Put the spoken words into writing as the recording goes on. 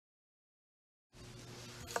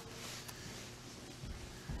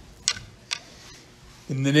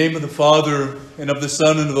In the name of the Father, and of the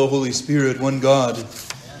Son, and of the Holy Spirit, one God.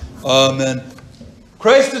 Amen.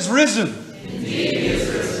 Christ is risen. Indeed he is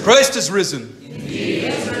risen. Christ is risen. Indeed he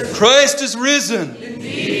is risen. Christ is risen. Indeed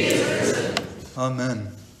he is risen.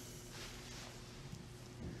 Amen.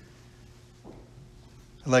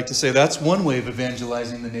 I'd like to say that's one way of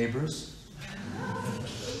evangelizing the neighbors.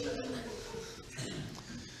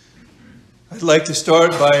 I'd like to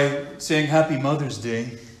start by saying Happy Mother's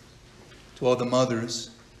Day to all the mothers.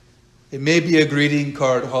 It may be a greeting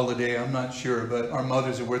card holiday, I'm not sure, but our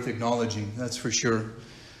mothers are worth acknowledging, that's for sure.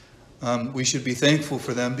 We should be thankful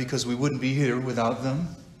for them because we wouldn't be here without them.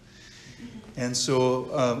 And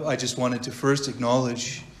so I just wanted to first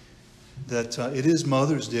acknowledge that it is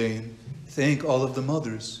Mother's Day, and thank all of the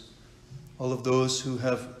mothers, all of those who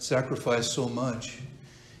have sacrificed so much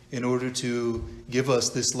in order to give us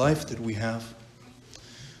this life that we have.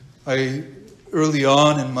 Early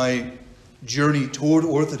on in my journey toward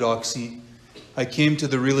Orthodoxy, I came to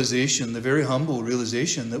the realization, the very humble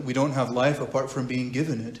realization, that we don't have life apart from being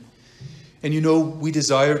given it. And you know, we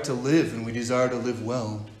desire to live, and we desire to live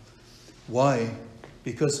well. Why?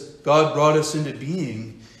 Because God brought us into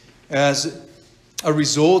being as a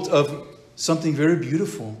result of something very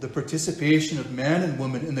beautiful, the participation of man and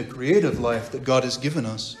woman in the creative life that God has given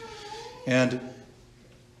us. And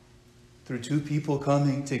through two people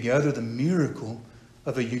coming together, the miracle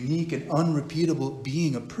of a unique and unrepeatable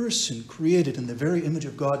being, a person created in the very image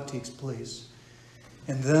of God, takes place.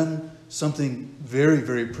 And then something very,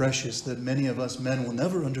 very precious that many of us men will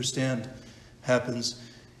never understand happens,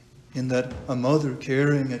 in that a mother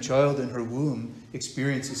carrying a child in her womb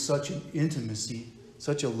experiences such an intimacy,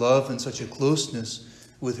 such a love and such a closeness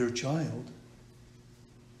with her child.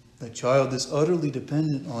 That child is utterly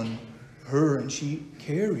dependent on her, and she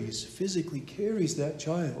physically carries that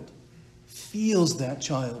child, feels that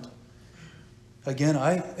child. Again,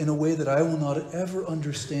 in a way that I will not ever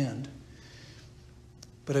understand.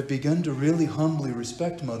 But I've begun to really humbly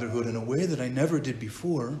respect motherhood in a way that I never did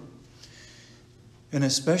before. And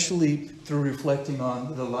especially through reflecting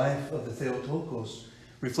on the life of the Theotokos.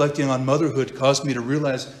 Reflecting on motherhood caused me to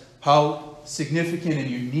realize how significant and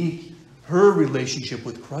unique her relationship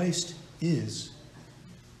with Christ is.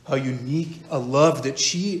 How unique a love that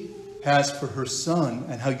she has for her son,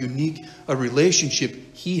 and how unique a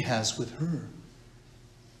relationship he has with her.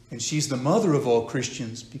 And she's the mother of all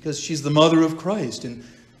Christians because she's the mother of Christ. And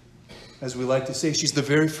as we like to say, she's the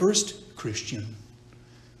very first Christian.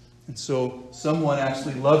 And so someone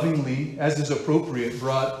actually lovingly, as is appropriate,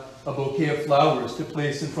 brought a bouquet of flowers to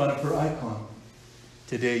place in front of her icon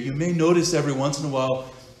today. You may notice every once in a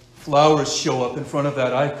while flowers show up in front of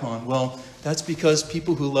that icon. Well, that's because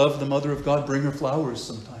people who love the Mother of God bring her flowers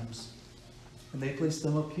sometimes. And they place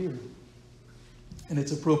them up here. And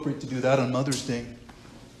it's appropriate to do that on Mother's Day.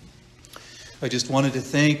 I just wanted to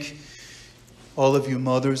thank all of you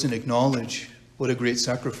mothers and acknowledge what a great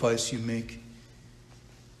sacrifice you make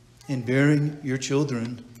in bearing your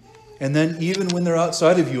children. And then even when they're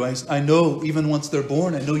outside of you, I know even once they're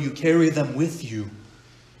born, I know you carry them with you.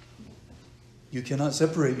 You cannot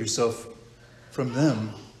separate yourself from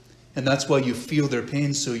them. And that's why you feel their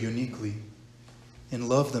pain so uniquely and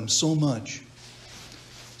love them so much.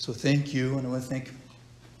 So thank you. And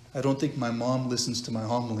I don't think my mom listens to my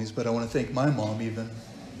homilies, but I want to thank my mom even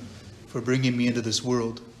for bringing me into this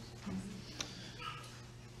world.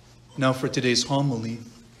 Now for today's homily.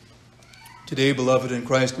 Today, beloved in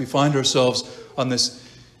Christ, we find ourselves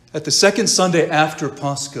at the second Sunday after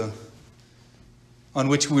Pascha, on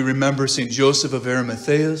which we remember St. Joseph of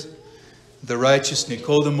Arimathea, the righteous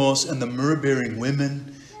Nicodemus, and the Myrrh-bearing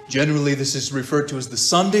Women. Generally, this is referred to as the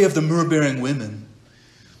Sunday of the Myrrh-bearing Women.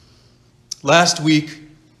 Last week,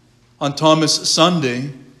 on Thomas Sunday,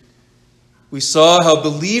 we saw how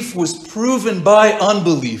belief was proven by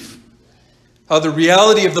unbelief. How the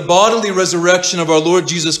reality of the bodily resurrection of our Lord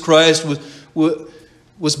Jesus Christ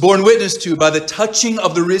was borne witness to by the touching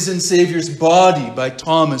of the risen Savior's body by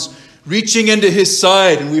Thomas, reaching into his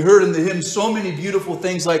side. And we heard in the hymn so many beautiful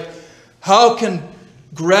things like, how can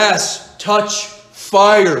grass touch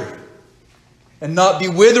fire and not be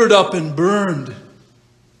withered up and burned,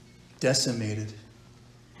 decimated?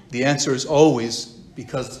 The answer is always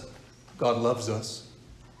because God loves us.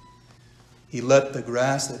 He let the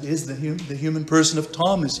grass that is the human person of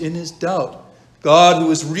Thomas in his doubt. God,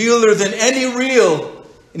 who is realer than any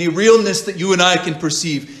realness that you and I can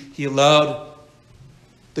perceive, he allowed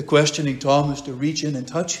the questioning Thomas to reach in and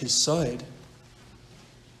touch his side.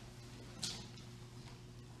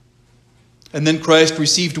 And then Christ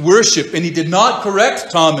received worship, and he did not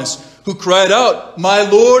correct Thomas, who cried out, "My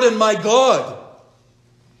Lord and my God."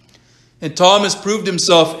 And Thomas proved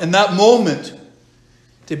himself in that moment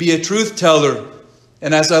to be a truth teller.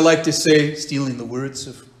 And as I like to say, stealing the words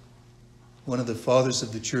of one of the fathers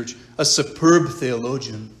of the church, a superb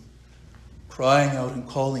theologian, crying out and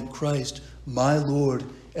calling Christ my Lord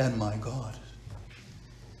and my God.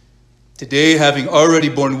 Today, having already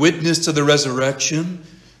borne witness to the resurrection,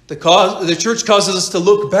 the church causes us to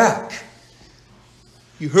look back.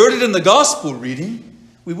 You heard it in the gospel reading.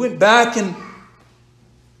 We went back and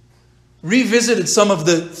revisited some of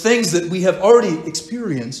the things that we have already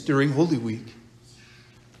experienced during Holy Week.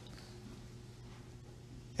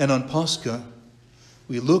 And on Pascha,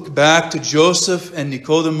 we look back to Joseph and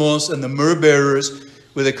Nicodemus and the myrrh-bearers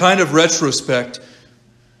with a kind of retrospect.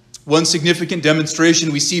 One significant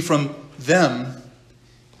demonstration we see from them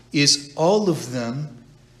is all of them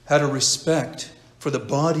had a respect for the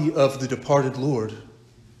body of the departed Lord.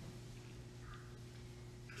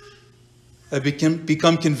 I've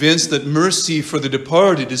become convinced that mercy for the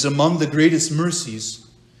departed is among the greatest mercies.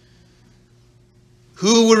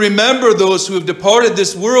 Who will remember those who have departed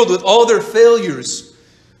this world with all their failures,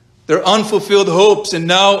 their unfulfilled hopes, and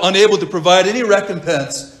now unable to provide any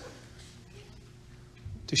recompense?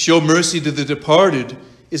 To show mercy to the departed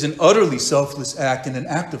is an utterly selfless act and an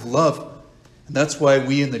act of love. And that's why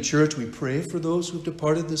we in the church, we pray for those who have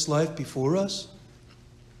departed this life before us.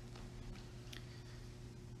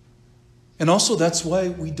 And also that's why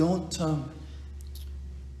we don't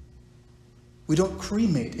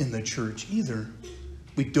cremate in the church either.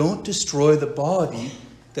 We don't destroy the body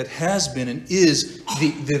that has been and is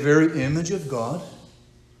the very image of God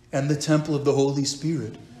and the temple of the Holy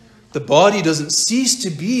Spirit. The body doesn't cease to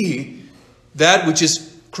be that which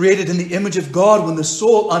is created in the image of God when the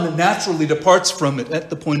soul unnaturally departs from it at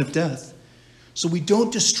the point of death. So we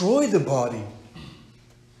don't destroy the body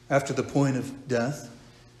after the point of death.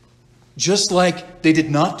 Just like they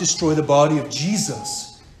did not destroy the body of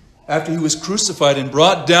Jesus after he was crucified and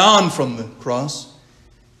brought down from the cross,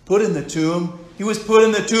 put in the tomb. He was put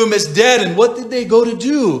in the tomb as dead. And what did they go to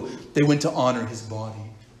do? They went to honor his body.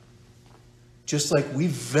 Just like we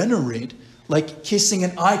venerate, like kissing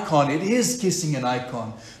an icon. It is kissing an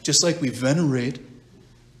icon. Just like we venerate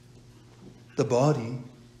the body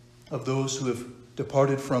of those who have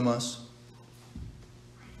departed from us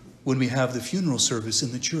when we have the funeral service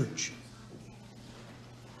in the church.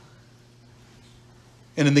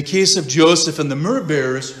 And in the case of Joseph and the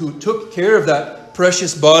myrrh-bearers who took care of that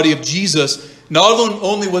precious body of Jesus, not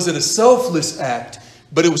only was it a selfless act,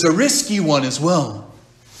 but it was a risky one as well.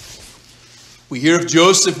 We hear of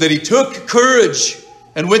Joseph that he took courage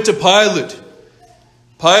and went to Pilate.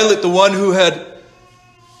 Pilate, the one who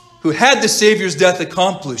had the Savior's death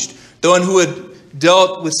accomplished, the one who had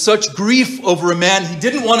dealt with such grief over a man he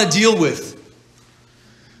didn't want to deal with.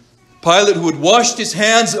 Pilate, who had washed his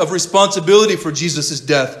hands of responsibility for Jesus'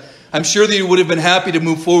 death. I'm sure that he would have been happy to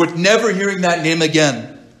move forward, never hearing that name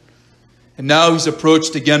again. And now he's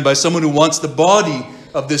approached again by someone who wants the body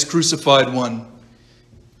of this crucified one.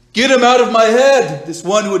 Get him out of my head, this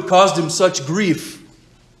one who had caused him such grief.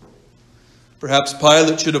 Perhaps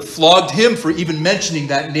Pilate should have flogged him for even mentioning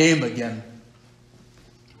that name again.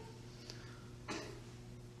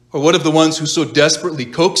 Or what of the ones who so desperately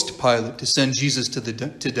coaxed Pilate to send Jesus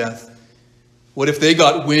to death? What if they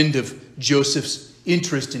got wind of Joseph's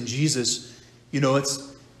interest in Jesus? You know,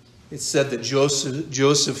 it's said that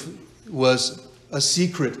Joseph was a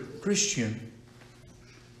secret Christian.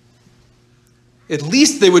 At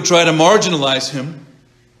least they would try to marginalize him,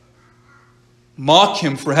 mock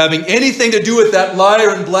him for having anything to do with that liar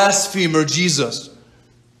and blasphemer Jesus.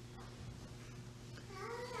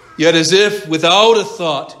 Yet as if without a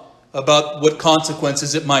thought about what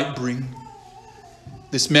consequences it might bring,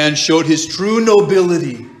 this man showed his true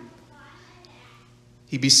nobility.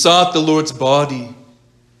 He besought the Lord's body,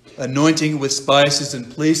 anointing it with spices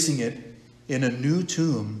and placing it in a new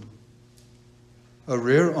tomb. A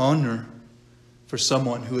rare honor for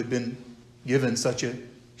someone who had been given such a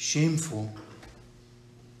shameful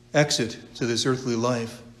exit to this earthly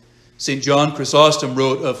life. St. John Chrysostom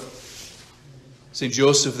wrote of St.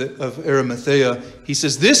 Joseph of Arimathea. He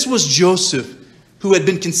says, this was Joseph who had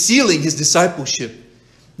been concealing his discipleship.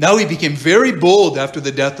 Now he became very bold after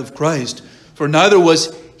the death of Christ, for neither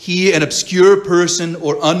was he an obscure person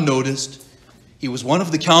or unnoticed. He was one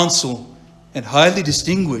of the council and highly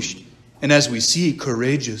distinguished, and as we see,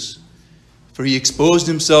 courageous. For he exposed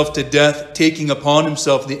himself to death, taking upon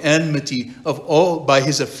himself the enmity of all by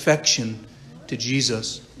his affection to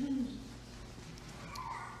Jesus.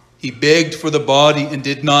 He begged for the body and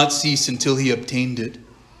did not cease until he obtained it.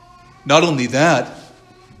 Not only that,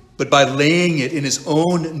 but by laying it in his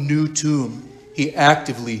own new tomb, he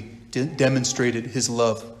actively demonstrated his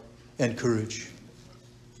love and courage.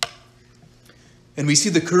 And we see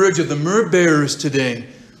the courage of the myrrh-bearers today,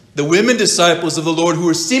 the women disciples of the Lord who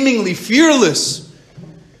were seemingly fearless.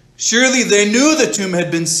 Surely they knew the tomb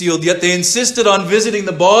had been sealed, yet they insisted on visiting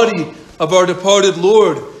the body of our departed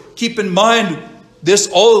Lord. Keep in mind this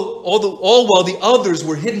all while the others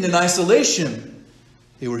were hidden in isolation.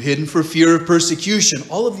 They were hidden for fear of persecution.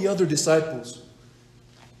 All of the other disciples.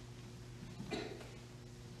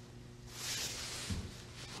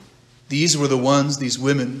 These were the ones, these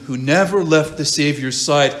women, who never left the Savior's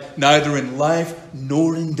side, neither in life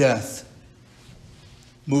nor in death,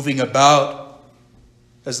 moving about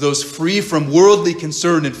as those free from worldly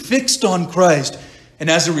concern and fixed on Christ. And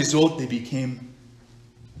as a result, they became,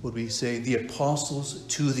 what we say, the apostles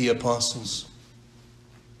to the apostles.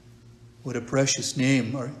 What a precious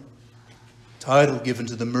name, or title given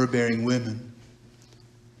to the myrrh-bearing women.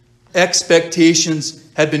 Expectations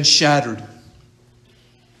had been shattered.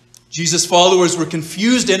 Jesus' followers were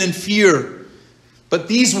confused and in fear. But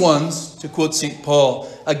these ones, to quote St. Paul,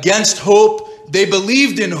 against hope, they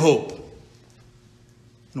believed in hope.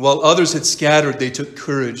 And while others had scattered, they took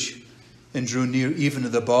courage and drew near even to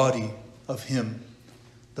the body of him,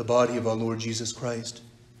 the body of our Lord Jesus Christ.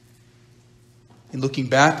 In looking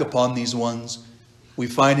back upon these ones, we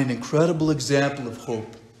find an incredible example of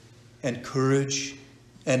hope and courage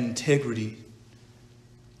and integrity.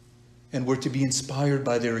 And we're to be inspired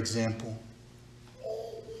by their example.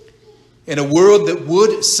 In a world that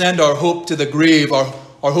would send our hope to the grave, our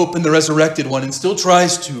hope in the resurrected one, and still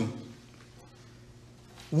tries to,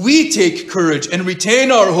 we take courage and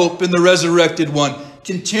retain our hope in the resurrected one,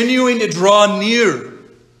 continuing to draw near.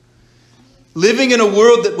 Living in a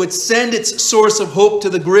world that would send its source of hope to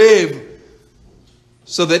the grave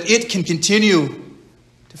so that it can continue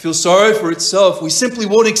to feel sorry for itself. We simply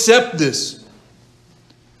won't accept this.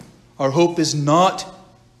 Our hope is not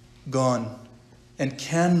gone and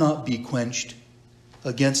cannot be quenched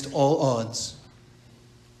against all odds.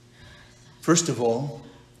 First of all,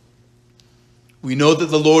 we know that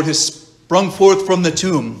the Lord has sprung forth from the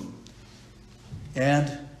tomb,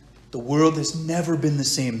 and the world has never been the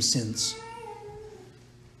same since.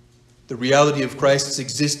 The reality of Christ's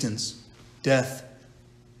existence, death,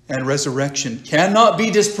 and resurrection cannot be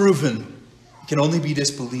disproven. It can only be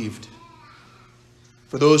disbelieved.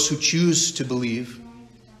 For those who choose to believe,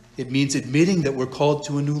 it means admitting that we're called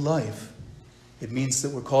to a new life. It means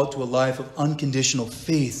that we're called to a life of unconditional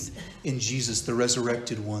faith in Jesus, the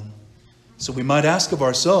resurrected one. So we might ask of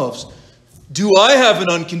ourselves, do I have an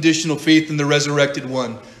unconditional faith in the resurrected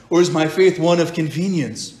one? Or is my faith one of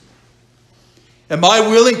convenience? Am I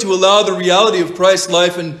willing to allow the reality of Christ's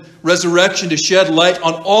life and resurrection to shed light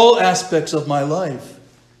on all aspects of my life?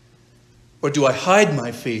 Or do I hide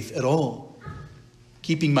my faith at all,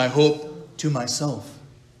 keeping my hope to myself?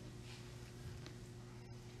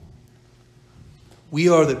 We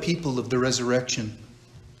are the people of the resurrection.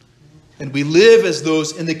 And we live as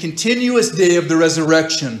those in the continuous day of the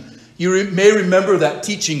resurrection. You may remember that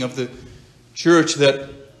teaching of the church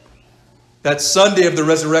that Sunday of the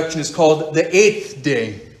resurrection is called the 8th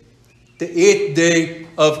day. The 8th day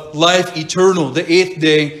of life eternal. The 8th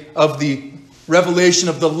day of the revelation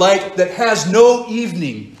of the light that has no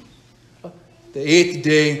evening. The 8th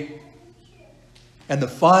day and the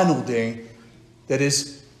final day that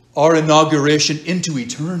is our inauguration into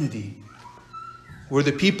eternity. We're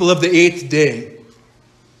the people of the 8th day.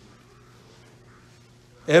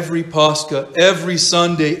 Every Pascha, every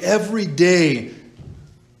Sunday, every day,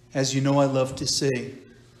 as you know I love to say,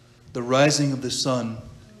 the rising of the sun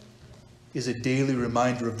is a daily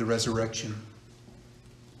reminder of the resurrection.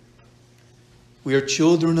 We are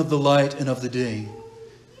children of the light and of the day.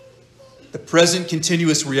 The present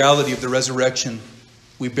continuous reality of the resurrection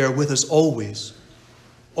we bear with us always,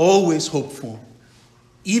 always hopeful,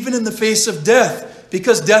 even in the face of death,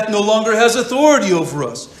 because death no longer has authority over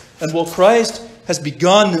us. And while Christ has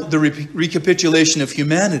begun the recapitulation of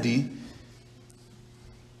humanity,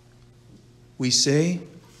 we say,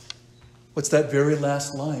 what's that very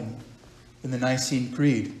last line in the Nicene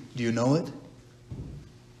Creed? Do you know it?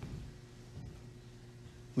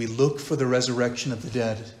 We look for the resurrection of the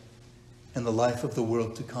dead and the life of the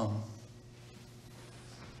world to come.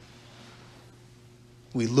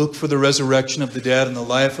 We look for the resurrection of the dead and the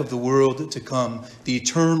life of the world to come, the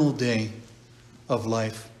eternal day of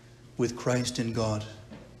life with Christ in God.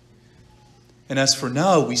 And as for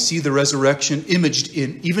now, we see the resurrection imaged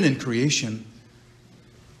even in creation.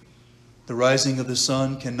 The rising of the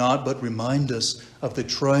sun cannot but remind us of the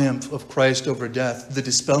triumph of Christ over death, the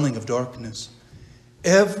dispelling of darkness.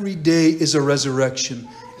 Every day is a resurrection.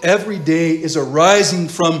 Every day is a rising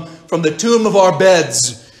from from the tomb of our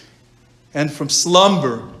beds and from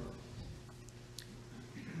slumber.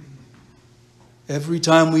 Every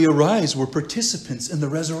time we arise, we're participants in the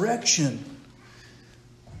resurrection.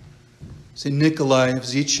 St. Nikolai of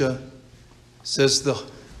Zitsha says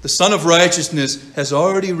the Son of Righteousness has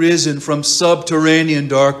already risen from subterranean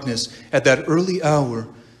darkness at that early hour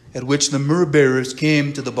at which the myrrh-bearers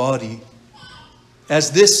came to the body.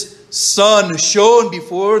 As this sun shone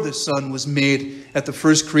before the sun was made at the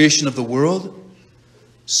first creation of the world,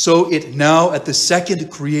 so it now at the second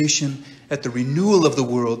creation, at the renewal of the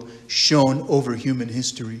world, shone over human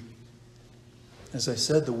history. As I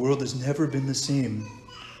said, the world has never been the same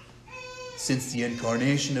since the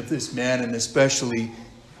incarnation of this man, and especially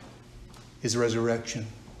his resurrection.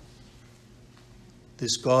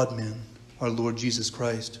 This God-man, our Lord Jesus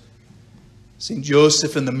Christ. St.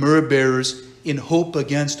 Joseph and the myrrh-bearers, in hope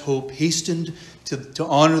against hope, hastened to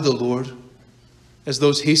honor the Lord as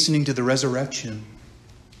those hastening to the resurrection,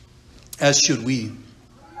 as should we.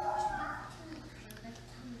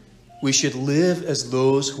 We should live as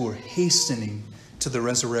those who are hastening to the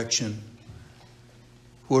resurrection,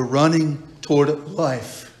 who are running toward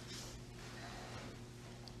life,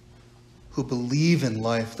 who believe in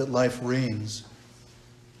life, that life reigns.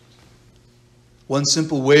 One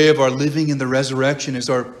simple way of our living in the resurrection is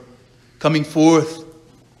our coming forth,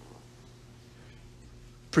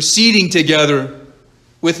 proceeding together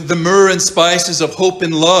with the myrrh and spices of hope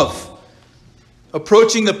and love,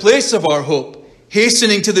 approaching the place of our hope,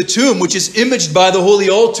 hastening to the tomb, which is imaged by the holy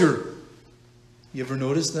altar. You ever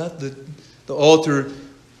notice that? The altar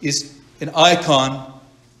is an icon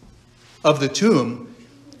of the tomb.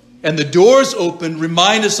 And the doors open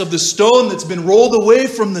remind us of the stone that's been rolled away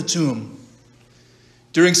from the tomb.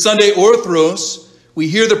 During Sunday Orthros, we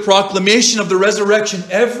hear the proclamation of the resurrection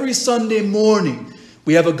every Sunday morning.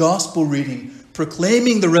 We have a gospel reading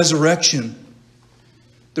proclaiming the resurrection.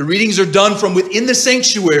 The readings are done from within the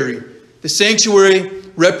sanctuary. The sanctuary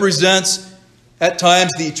represents at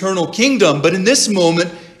times the eternal kingdom, but in this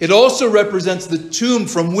moment, it also represents the tomb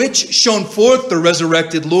from which shone forth the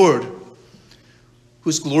resurrected Lord,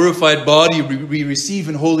 whose glorified body we receive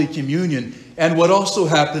in Holy Communion. And what also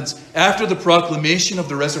happens after the proclamation of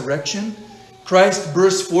the resurrection, Christ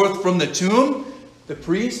bursts forth from the tomb, the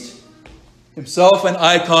priest, himself an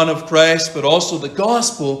icon of Christ, but also the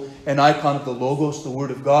gospel, an icon of the Logos, the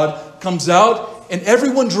Word of God, comes out, and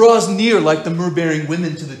everyone draws near like the myrrh-bearing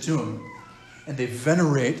women to the tomb. And they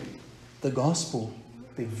venerate the gospel.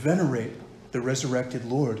 They venerate the resurrected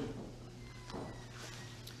Lord.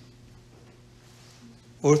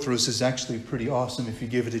 Orthros is actually pretty awesome if you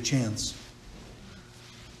give it a chance.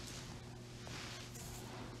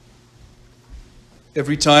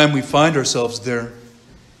 Every time we find ourselves there,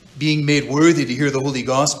 being made worthy to hear the Holy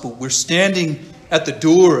Gospel, we're standing at the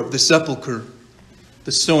door of the sepulchre,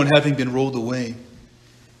 the stone having been rolled away.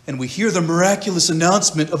 And we hear the miraculous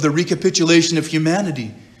announcement of the recapitulation of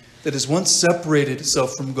humanity that has once separated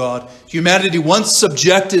itself from God. Humanity, once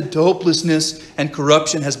subjected to hopelessness and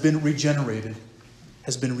corruption, has been regenerated,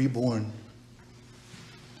 has been reborn.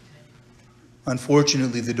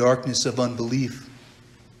 Unfortunately, the darkness of unbelief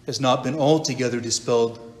has not been altogether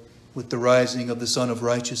dispelled with the rising of the Son of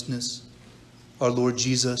Righteousness, our Lord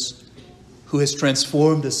Jesus, who has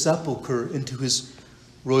transformed a sepulchre into his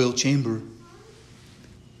royal chamber.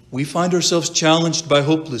 We find ourselves challenged by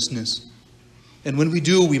hopelessness. And when we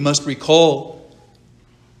do, we must recall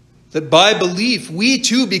that by belief, we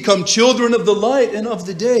too become children of the light and of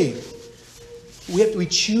the day. We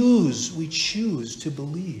choose to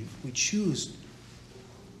believe. We choose,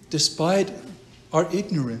 despite our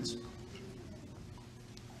ignorance.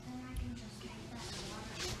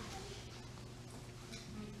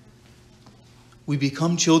 We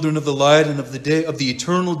become children of the light and of the day, of the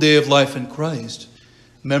eternal day of life in Christ,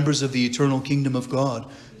 members of the eternal kingdom of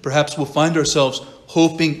God. Perhaps we'll find ourselves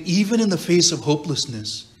hoping even in the face of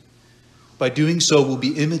hopelessness. By doing so, we'll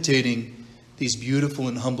be imitating these beautiful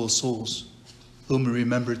and humble souls whom we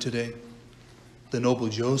remember today. The noble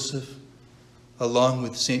Joseph, along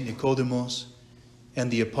with St. Nicodemus, and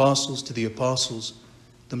the apostles to the apostles,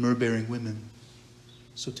 the myrrh-bearing women.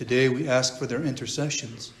 So today we ask for their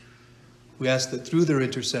intercessions. We ask that through their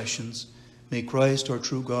intercessions, may Christ, our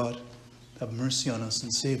true God, have mercy on us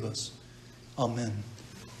and save us. Amen.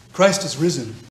 Christ is risen.